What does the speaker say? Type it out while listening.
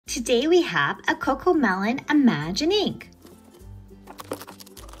Today we have a Cocomelon Imagine Ink.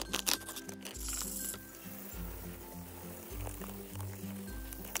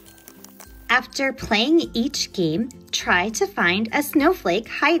 After playing each game, try to find a snowflake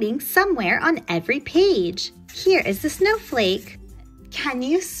hiding somewhere on every page. Here is the snowflake. Can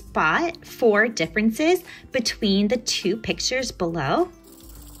you spot 4 differences between the 2 pictures below?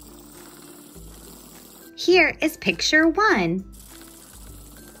 Here is picture 1.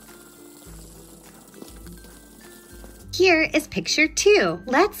 Here is picture 2.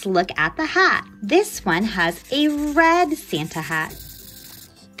 Let's look at the hat. This one has a red Santa hat.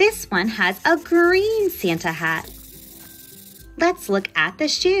 This one has a green Santa hat. Let's look at the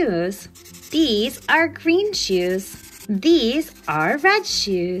shoes. These are green shoes. These are red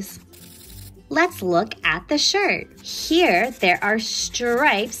shoes. Let's look at the shirt. Here there are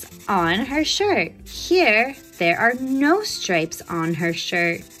stripes on her shirt. Here there are no stripes on her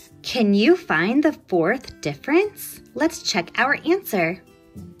shirt. Can you find the 4th difference? Let's check our answer.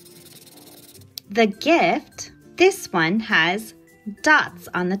 The gift, this one has dots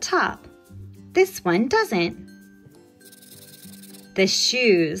on the top. This one doesn't. The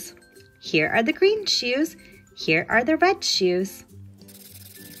shoes. Here are the green shoes. Here are the red shoes.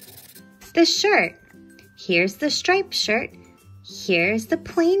 The shirt. Here's the striped shirt. Here's the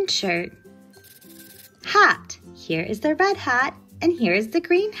plain shirt. Hat. Here is the red hat, and here is the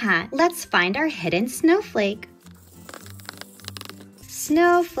green hat. Let's find our hidden snowflake.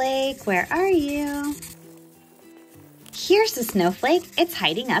 Snowflake, where are you? Here's the snowflake. It's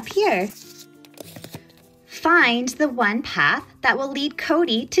hiding up here. Find the one path that will lead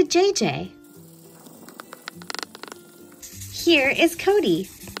Cody to JJ. Here is Cody.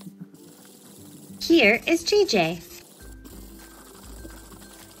 Here is JJ.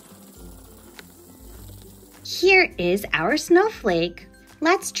 Here is our snowflake.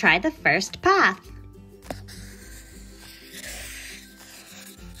 Let's try the first path.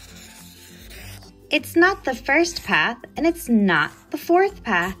 It's not the first path, and it's not the 4th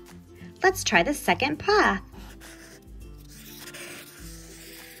path. Let's try the second path.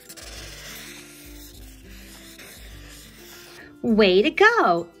 Way to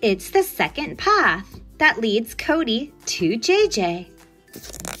go! It's the second path that leads Cody to JJ.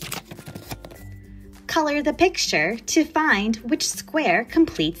 Color the picture to find which square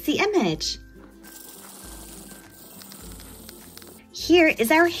completes the image. Here is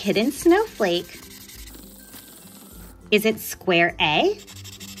our hidden snowflake. Is it square A,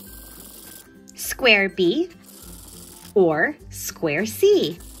 square B, or square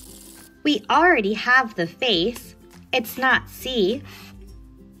C? We already have the face. It's not C.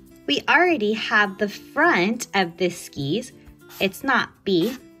 We already have the front of the skis. It's not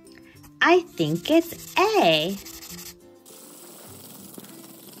B. I think it's A.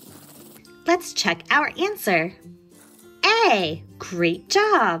 Let's check our answer. A. Great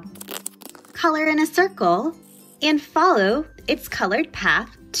job. Color in a circle and follow its colored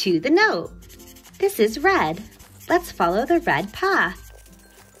path to the note. This is red. Let's follow the red path.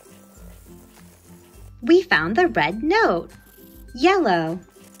 We found the red note. Yellow.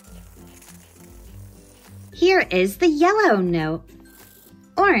 Here is the yellow note.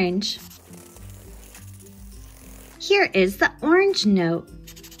 Orange. Here is the orange note.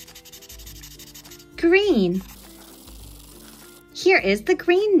 Green. Here is the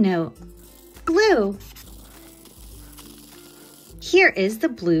green note. Blue. Here is the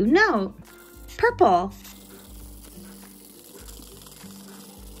blue note. Purple.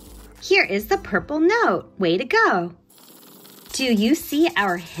 Here is the purple note. Way to go! Do you see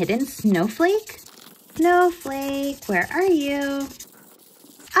our hidden snowflake? Snowflake, where are you?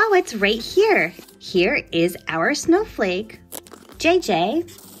 Oh, it's right here. Here is our snowflake.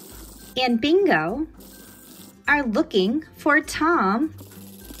 JJ and Bingo are looking for Tom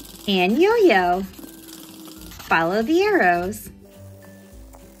and Yo-Yo. Follow the arrows.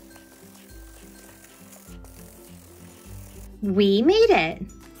 We made it.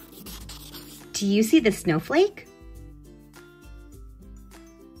 Do you see the snowflake?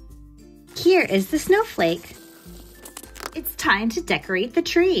 Here is the snowflake. It's time to decorate the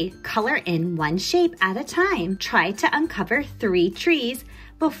tree. Color in one shape at a time. Try to uncover 3 trees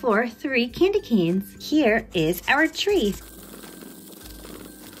before 3 candy canes. Here is our tree.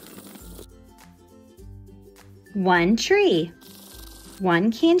 1 tree.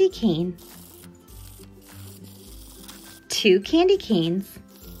 1 candy cane. 2 candy canes.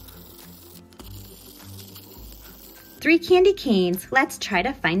 3 candy canes. Let's try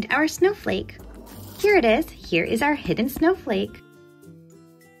to find our snowflake. Here it is. Here is our hidden snowflake.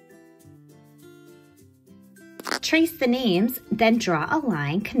 Trace the names, then draw a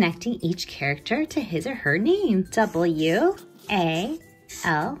line connecting each character to his or her name. W-A-L-L-Y.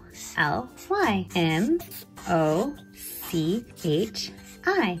 M-O-C-H-I.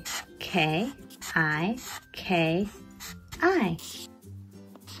 K-I-K-I.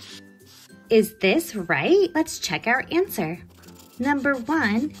 Is this right? Let's check our answer. Number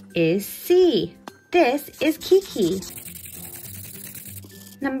 1 is C. This is Kiki.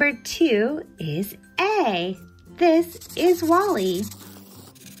 Number 2 is A. This is Wally.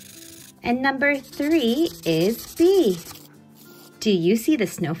 And number 3 is B. Do you see the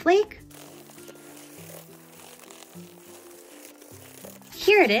snowflake?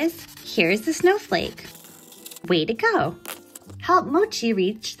 Here it is. Here's the snowflake. Way to go! Help Mochi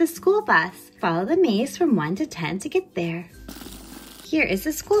reach the school bus. Follow the maze from 1 to 10 to get there. Here is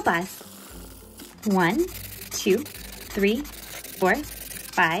the school bus. 1, 2, 3, 4,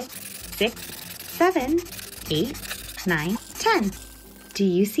 5, 6, 7, 8, 9, 10. Do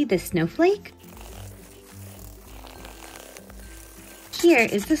you see the snowflake? Here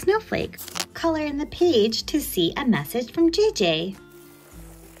is the snowflake. Color in the page to see a message from JJ.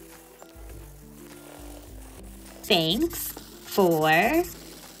 Thanks for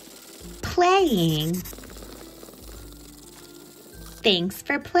playing. Thanks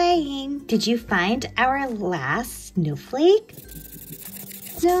for playing. Did you find our last snowflake?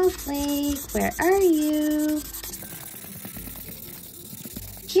 Snowflake, where are you?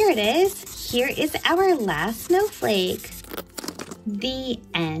 Here it is. Here is our last snowflake. The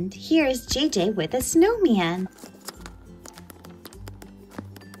end. Here's JJ with a snowman.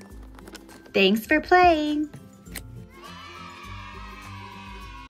 Thanks for playing.